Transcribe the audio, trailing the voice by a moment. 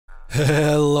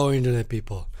Hello internet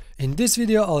people. In this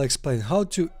video I'll explain how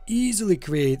to easily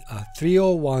create a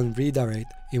 301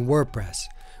 redirect in WordPress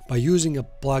by using a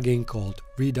plugin called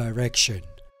Redirection.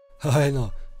 I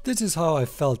know, this is how I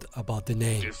felt about the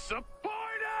name. Disappointed!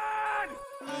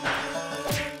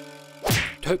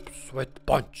 Tips with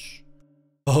punch.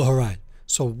 Alright,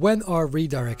 so when are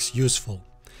redirects useful?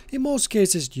 In most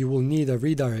cases you will need a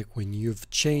redirect when you've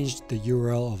changed the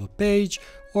URL of a page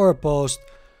or a post,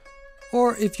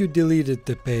 or if you deleted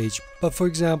the page, but for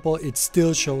example it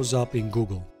still shows up in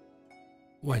Google.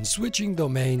 When switching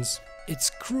domains, it's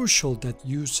crucial that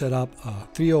you set up a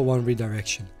 301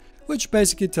 redirection, which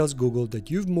basically tells Google that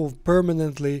you've moved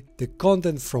permanently the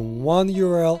content from one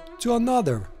URL to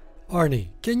another. Arnie,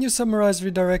 can you summarize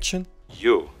redirection?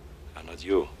 You are not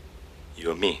you.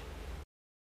 You're me.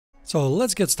 So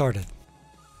let's get started.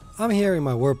 I'm here in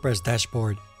my WordPress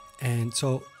dashboard, and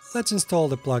so let's install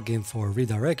the plugin for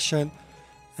redirection,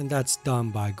 and that's done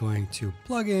by going to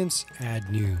plugins,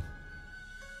 add new.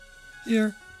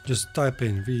 Here just type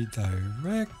in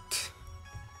redirect,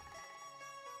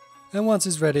 and once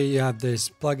it's ready you have this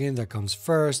plugin that comes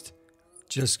first.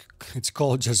 It's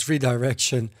called just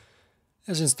redirection.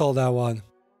 Let's install that one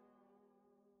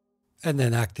and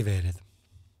then activate it.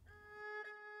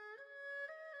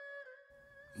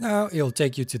 Now it'll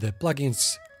take you to the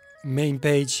plugins main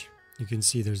page. You can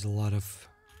see there's a lot of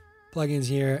plugins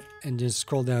here, and just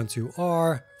scroll down to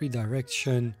R,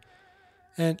 redirection,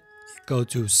 and go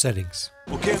to settings.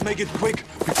 Okay, make it quick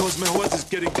because my horse is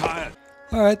getting tired.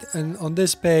 Alright, and on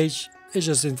this page is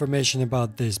just information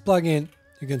about this plugin.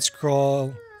 You can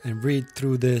scroll and read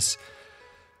through this.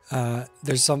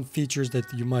 There's some features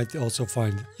that you might also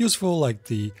find useful, like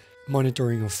the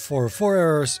monitoring of 404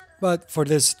 errors, but for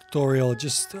this tutorial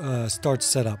just start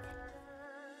setup.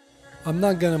 I'm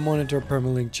not gonna monitor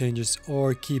permalink changes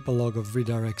or keep a log of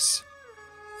redirects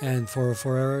and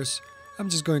 404 errors. I'm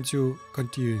just going to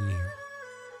continue here.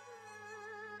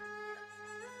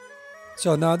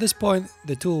 So now at this point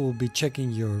the tool will be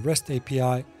checking your REST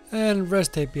API, and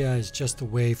REST API is just a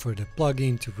way for the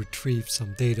plugin to retrieve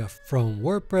some data from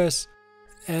WordPress,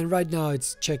 and right now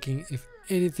it's checking if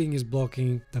anything is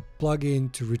blocking the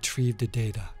plugin to retrieve the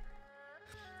data.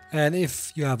 And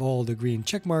if you have all the green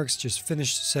check marks, just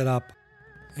finish the setup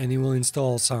and it will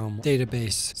install some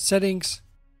database settings.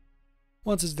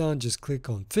 Once it's done, just click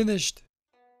on finished.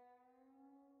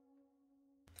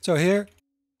 So here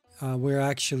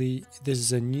this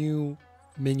is a new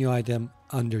menu item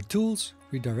under tools,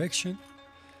 redirection,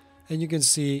 and you can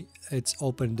see it's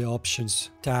opened the options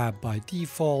tab by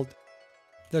default.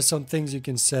 There's some things you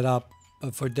can set up,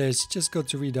 but for this just go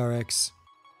to redirects.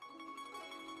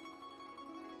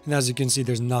 And as you can see,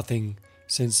 there's nothing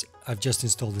since I've just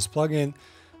installed this plugin.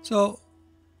 So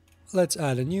let's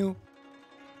add a new.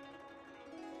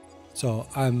 So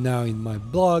I'm now in my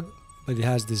blog, but it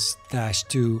has this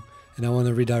 -2, and I want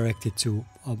to redirect it to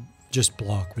just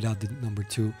blog without the number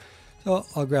 2. So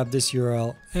I'll grab this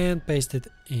URL and paste it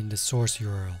in the source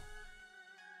URL.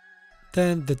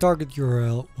 Then the target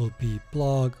URL will be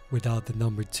blog without the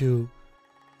number 2.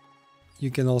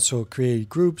 You can also create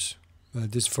groups.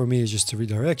 This for me is just a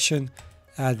redirection.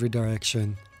 Add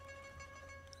redirection.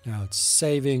 Now it's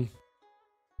saving.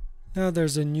 Now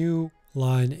there's a new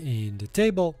line in the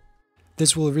table.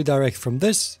 This will redirect from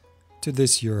this to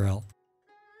this URL.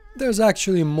 There's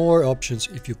actually more options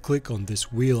if you click on this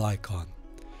wheel icon.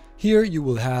 Here you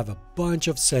will have a bunch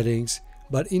of settings,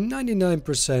 but in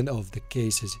 99% of the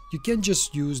cases you can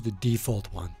just use the default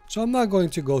one. So I'm not going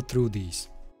to go through these,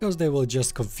 because they will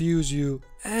just confuse you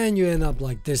and you end up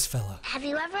like this fella. Have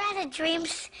you ever had a dream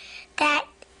that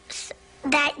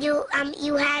you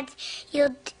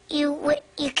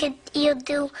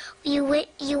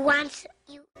want.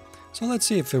 So let's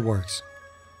see if it works.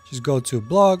 Just go to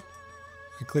blog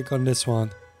and click on this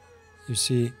one. You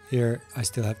see here I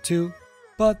still have 2,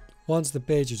 but once the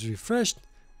page is refreshed,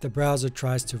 the browser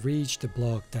tries to reach the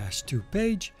blog-2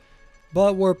 page,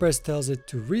 but WordPress tells it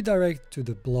to redirect to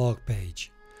the blog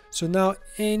page. So now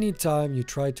anytime you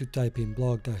try to type in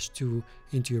blog-2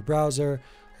 into your browser,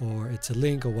 or it's a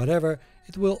link or whatever,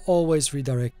 it will always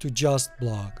redirect to just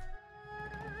blog.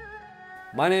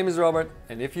 My name is Robert,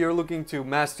 and if you're looking to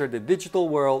master the digital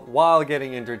world while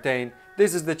getting entertained,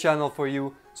 this is the channel for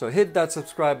you. So hit that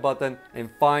subscribe button and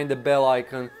find the bell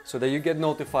icon so that you get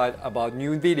notified about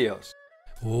new videos.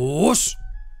 Whoosh!